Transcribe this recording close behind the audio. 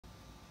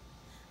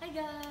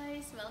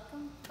guys,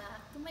 welcome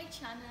back to my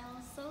channel.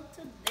 So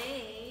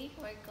today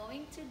we're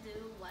going to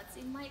do what's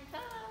in my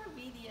car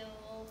video.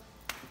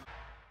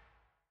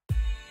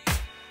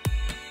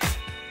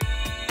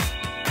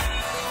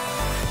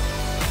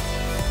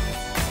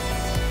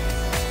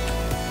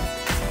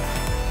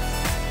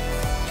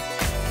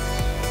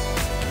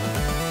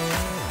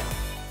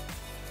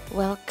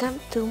 Welcome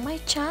to my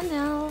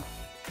channel.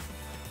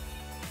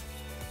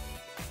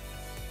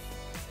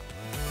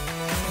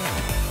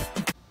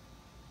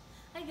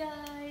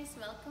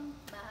 Welcome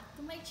back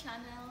to my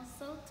channel.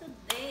 So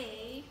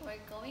today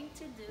we're going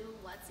to do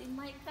what's in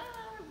my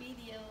car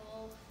video.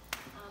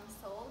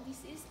 So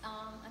this is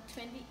a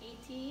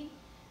 2018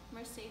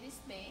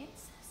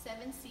 Mercedes-Benz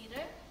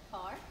 7-seater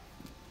car,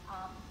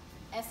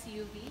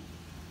 SUV,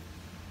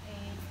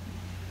 and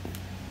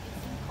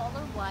it's in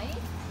color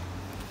white.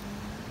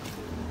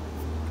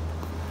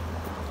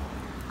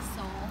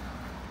 So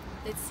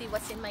let's see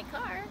what's in my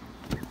car.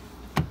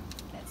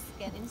 Let's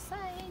get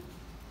inside.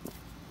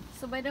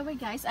 So by the way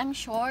guys, I'm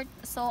short,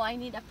 so I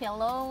need a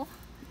pillow,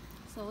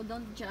 so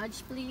don't judge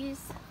please.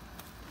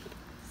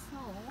 So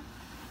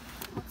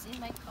what's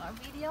in my car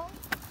video?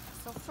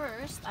 So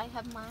first I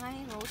have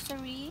my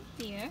rosary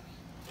here.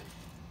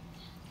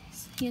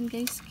 Yan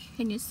guys,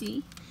 can you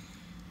see?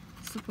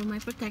 So for my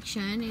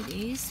protection, it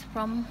is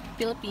from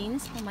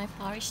Philippines, from my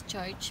parish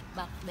church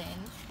back then.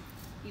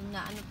 Yung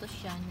na ano to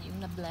siya,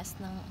 yung na-bless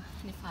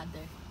ni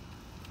Father.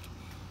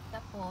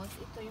 Tapos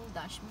ito yung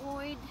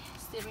dashboard,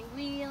 steering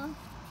wheel.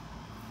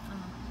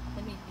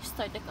 Let me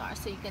start the car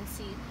so you can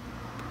see.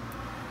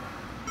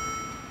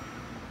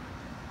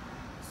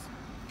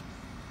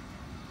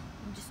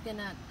 I'm just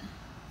gonna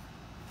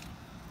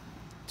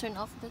turn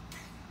off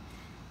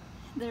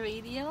the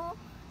radio.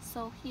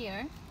 So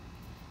here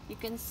you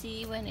can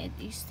see when it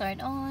is start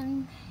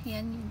on.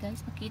 Yan, you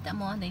guys makita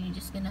mo. Then you're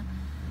just gonna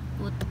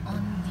put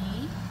on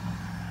the,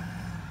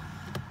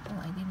 oh,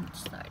 I didn't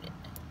start it.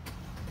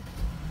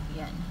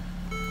 Yan.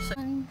 So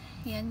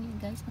yan, you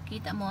guys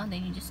makita mo.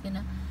 Then you're just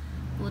gonna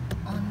put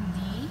on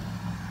the,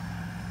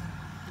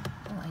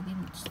 oh, I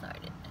didn't start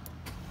it.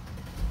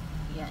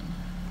 Yan.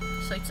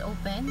 So it's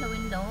open, the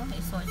window,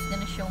 so it's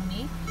gonna show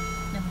me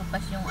na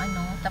bukas yung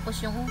ano.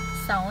 Tapos yung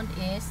sound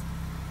is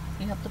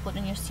you have to put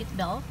on your seat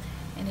belt,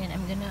 and then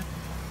I'm gonna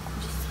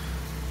just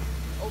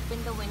open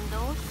the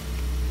windows.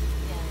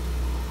 Yan.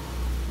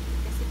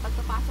 Kasi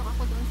pagpapasok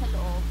ako doon sa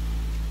loob,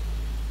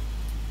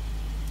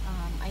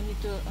 I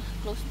need to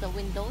close the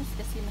windows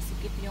kasi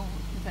masikip yung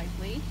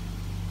driveway.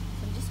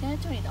 I'm just gonna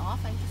turn it off.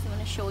 I just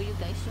wanna show you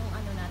guys yung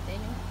ano natin,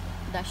 yung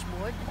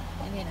dashboard.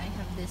 And then I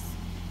have this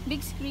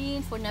big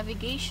screen for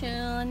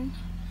navigation,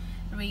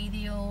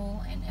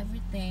 radio, and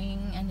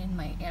everything. And then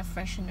my air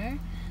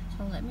freshener.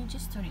 So let me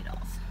just turn it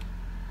off.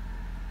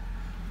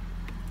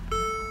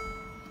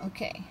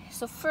 Okay,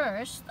 so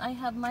first I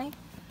have my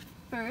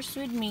purse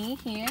with me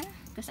here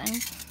because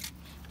I'm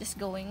just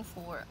going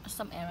for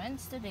some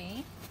errands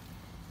today.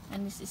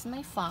 And this is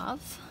my fob.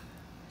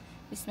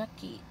 This is my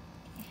key.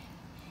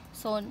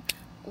 So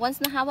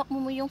once nahawak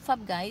mo yung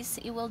fob guys,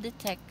 it will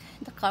detect,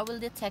 the car will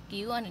detect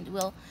you, and it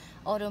will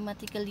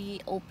automatically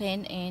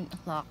open and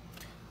lock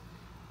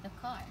the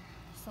car.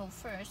 So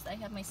first I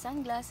have my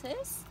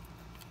sunglasses.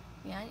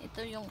 Yan,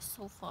 ito yung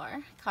so far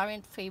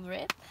current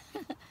favorite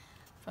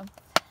from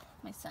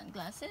my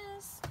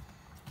sunglasses.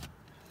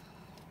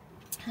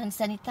 Hand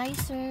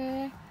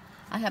sanitizer.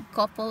 I have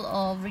couple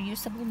of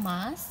reusable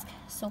masks.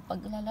 So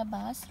pag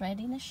lalabas,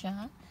 ready na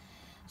siya.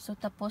 So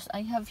tapos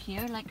I have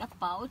here like a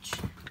pouch,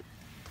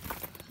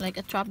 like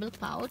a travel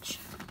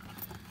pouch.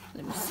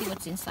 Let me see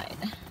what's inside.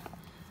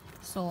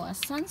 So a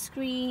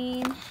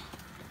sunscreen,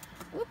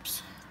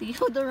 oops,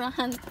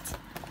 deodorant,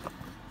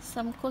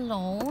 some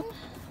cologne,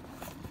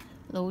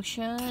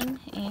 lotion,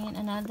 and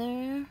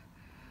another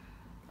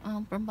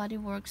from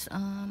Body Works,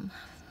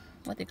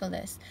 what do you call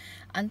this,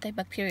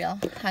 antibacterial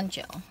hand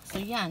gel. So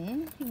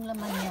yan yung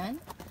laman yan.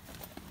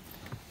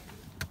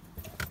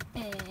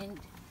 And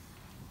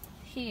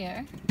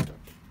here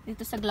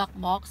dito sa Glock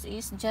box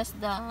is just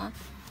the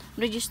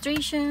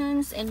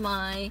registrations and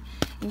my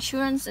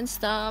insurance and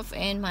stuff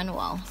and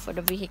manual for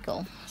the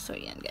vehicle. So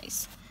yan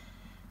guys.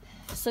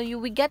 So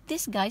we get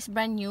this guys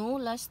brand new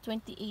last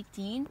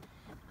 2018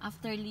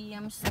 after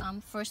Liam's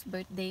first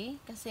birthday,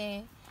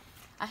 kasi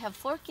I have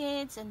 4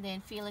 kids and then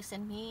Felix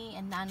and me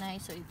and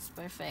Nanay, so it's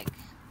perfect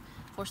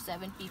for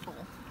 7 people.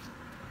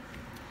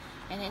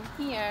 And then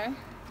here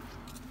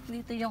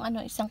dito yung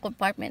ano, isang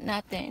compartment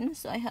natin.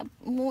 So I have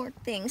more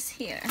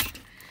things here.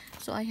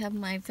 So I have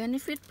my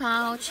benefit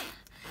pouch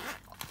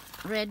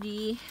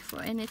ready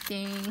for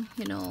anything,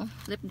 you know,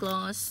 lip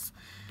gloss,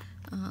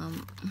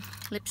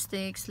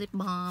 lipsticks, lip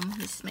balm.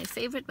 This is my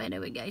favorite, by the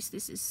way guys.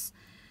 This is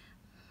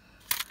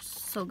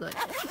so good.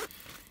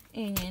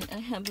 And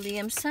I have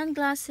Liam's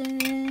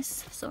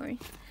sunglasses, sorry,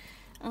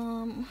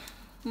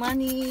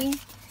 money,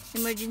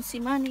 emergency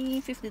money,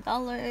 $50.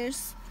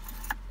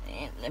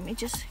 And let me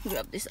just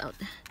grab this out.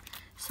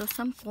 So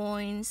some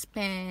coins,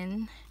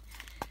 pen,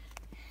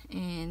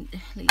 and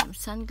Liam's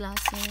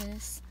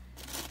sunglasses.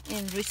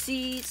 And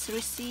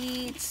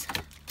receipts,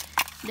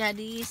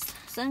 daddy's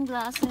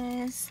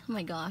sunglasses. Oh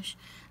my gosh,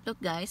 look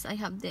guys, I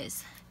have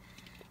this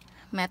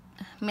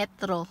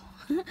metro.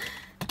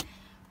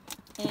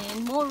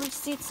 And more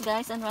receipts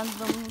guys, and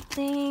random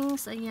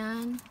things.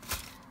 Ayan,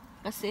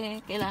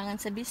 kasi kailangan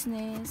sa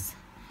business.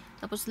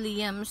 Tapos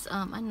Liam's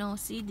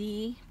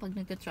CD pag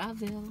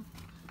nagka-travel.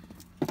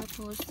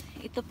 Tapos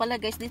ito pala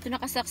guys, dito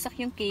nakasaksak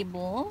yung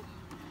cable.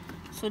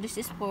 So this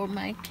is for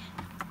my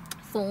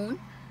phone.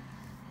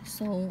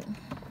 So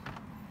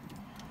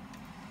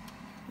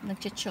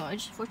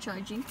nagcha-charge for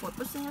charging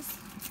purposes.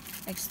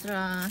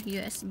 Extra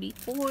USB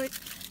port.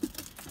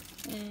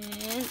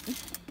 And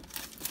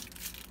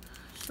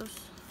so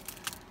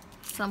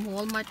some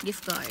Walmart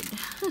gift card.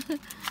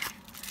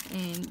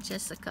 And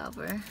just a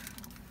cover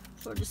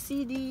for the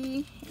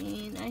CD.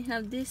 And I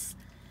have this,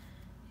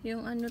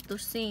 yung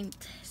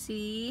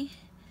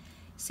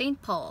Saint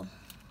Paul.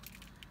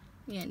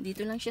 Yan,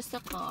 dito lang siya sa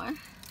car.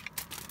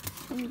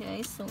 And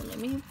guys, so let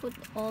me put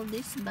all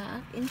this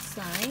back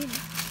inside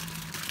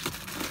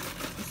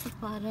kasi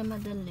para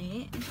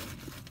madali.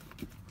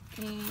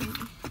 And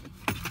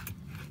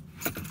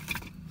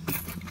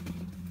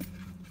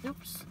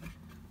oops,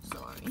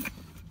 sorry.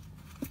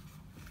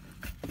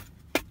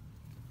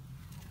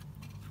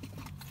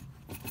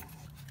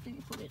 Did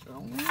you put it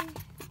wrong way?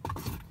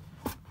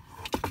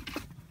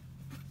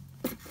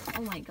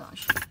 Oh my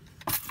gosh.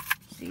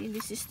 See,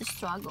 this is the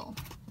struggle.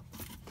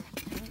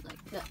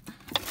 Like that.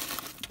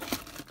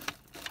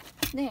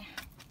 There.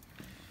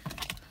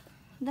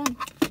 Done.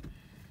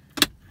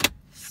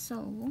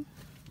 So,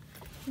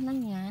 yun lang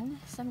yan.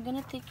 So, I'm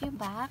gonna take you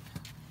back.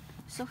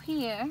 So,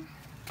 here,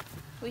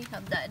 we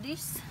have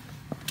daddy's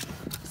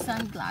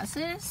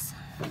sunglasses.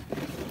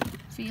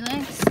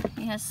 Felix,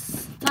 he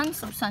has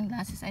tons of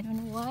sunglasses. I don't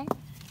know why.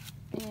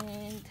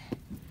 And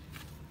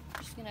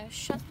I'm just gonna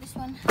shut this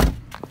one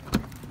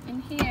in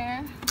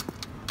here.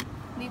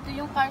 Dito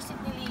yung car seat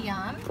ni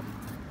Liam.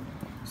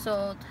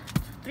 So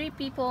 3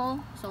 people.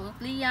 So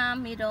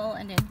Liam, middle,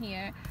 and then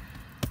here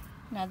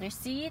another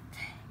seat.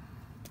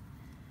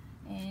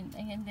 And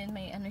then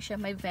may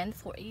may vent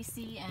for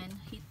AC and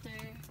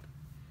heater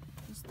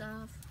and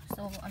stuff.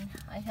 So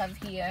I have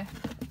here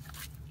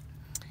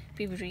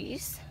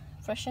Febreze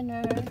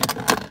freshener.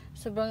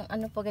 Sobrang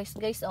po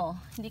guys, oh,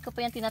 hindi ko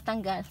pa yan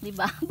tinatanggal, di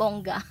ba?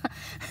 Bongga.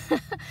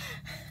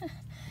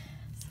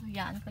 So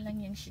yan ko lang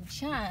yan siya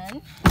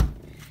dyan.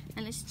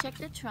 And let's check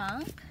the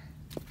trunk.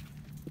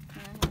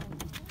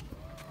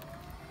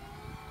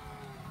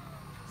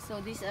 So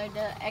these are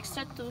the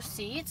extra 2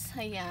 seats.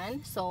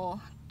 Ayan.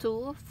 So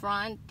 2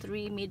 front,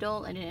 3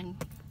 middle, and then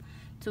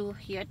 2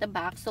 here at the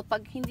back. So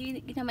pag hindi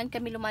naman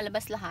kami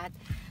lumalabas lahat,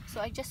 so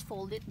I just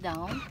fold it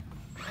down.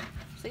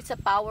 So it's a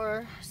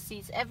power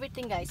seats.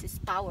 Everything guys is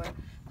power.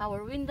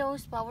 Power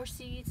windows, power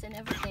seats, and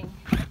everything.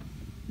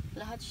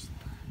 Lahat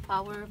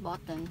power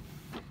button.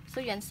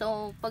 So yan,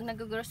 so pag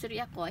nag-grocery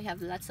ako, I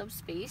have lots of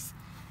space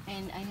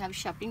and I have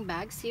shopping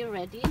bags here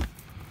ready.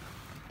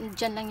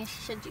 Diyan lang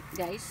siya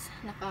guys,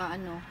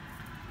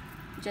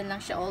 diyan lang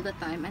siya all the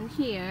time. And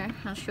here,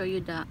 I'll show you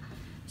the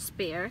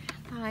spare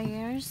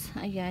tires.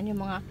 Ayan,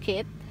 yung mga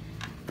kit.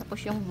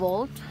 Tapos yung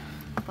volt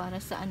para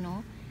sa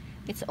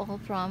it's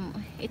all from,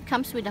 it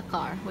comes with the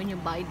car when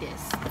you buy this.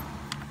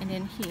 And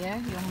then here,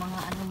 yung mga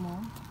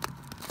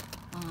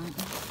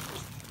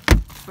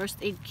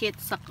first aid kit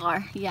sa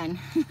car. Yan.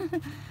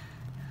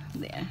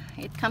 There.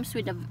 It comes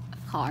with the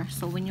car.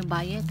 So when you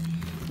buy it,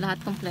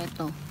 lahat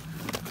kompleto.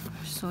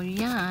 So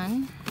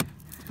yan.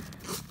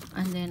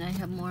 And then I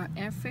have more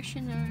air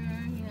freshener.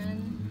 Yan.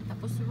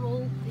 Tapos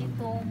roll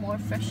dito, more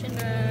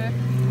freshener.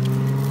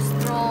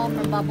 Straw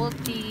for bubble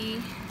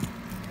tea.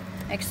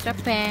 Extra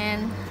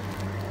pen.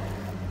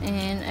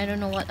 And I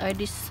don't know what are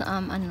these sa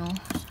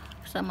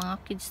mga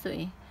kids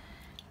to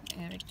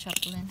Eric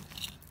Chaplin.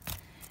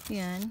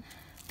 Yan.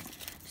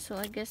 So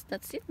I guess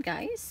that's it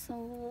guys.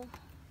 So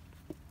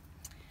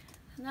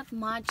not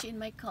much in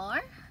my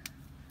car.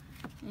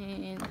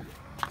 And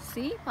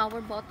see,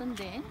 power button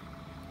din.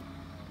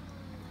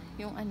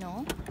 Yung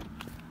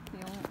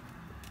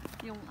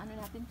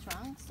natin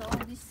trunk. So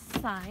this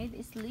side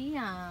is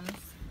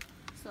Liam's.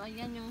 So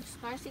ayan yung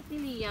car seat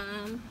ni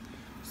Liam.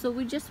 So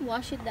we just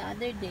washed it the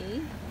other day.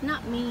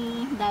 Not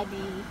me,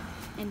 daddy,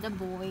 and the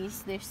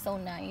boys. They're so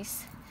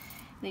nice.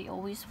 They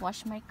always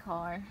wash my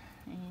car.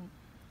 And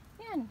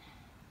yan.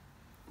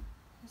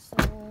 So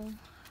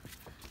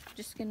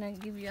just gonna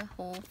give you a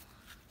whole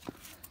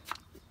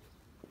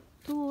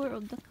tour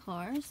of the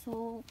car.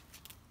 So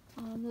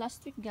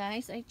last week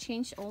guys, I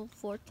changed all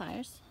 4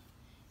 tires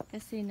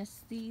kasi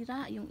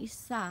nasira yung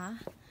isa,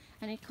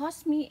 and it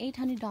cost me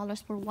 $800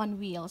 for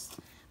 1 wheels.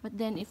 But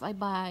then if I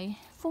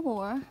buy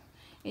 4,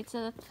 it's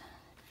at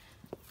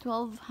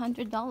 $1,200.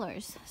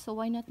 So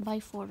why not buy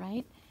 4,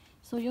 right?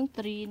 So yung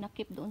 3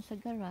 nakip doon sa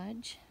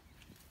garage.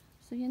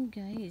 So yan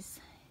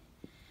guys,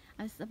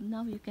 as of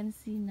now you can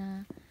see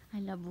na I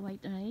love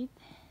white, right?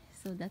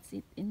 So that's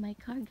it in my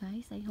car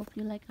guys. I hope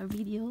you like our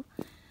video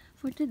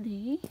for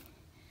today.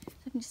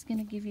 So I'm just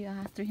gonna give you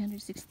a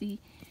 360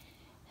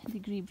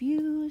 degree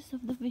views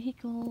of the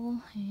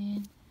vehicle,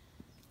 and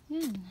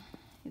yeah,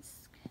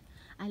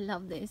 I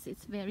love this.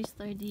 It's very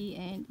sturdy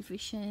and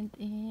efficient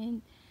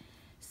and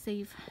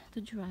safe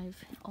to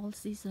drive all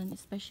season,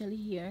 especially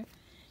here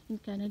in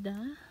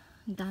Canada.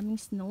 Ang daming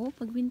snow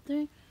pag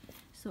winter,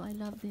 so I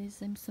love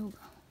this. I'm so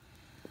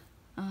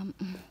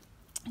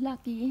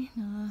lucky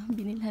na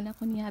binilhan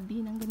ako ni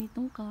Abby ng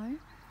ganitong car.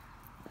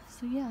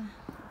 So yeah,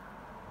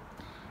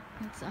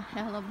 it's a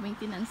hell of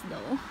maintenance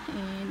though.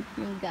 And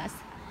yung gas,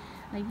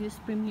 I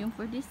use premium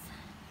for this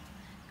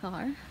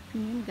car,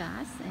 premium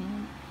gas,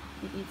 and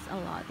it eats a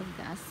lot of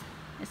gas,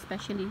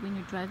 especially when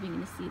you're driving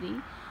in the city.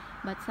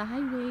 But sa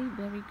highway,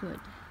 very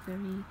good,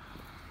 very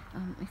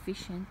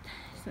efficient.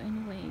 So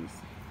anyways,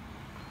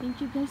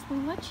 thank you guys for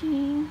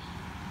watching,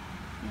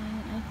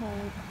 and I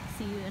hope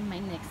see you in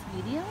my next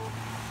video.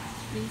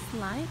 Please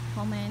like,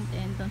 comment,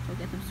 and don't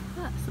forget to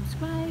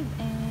subscribe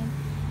and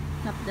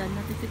tap the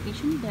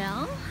notification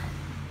bell.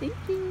 Thank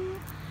you.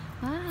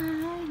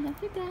 Bye. Love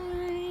you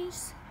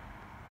guys.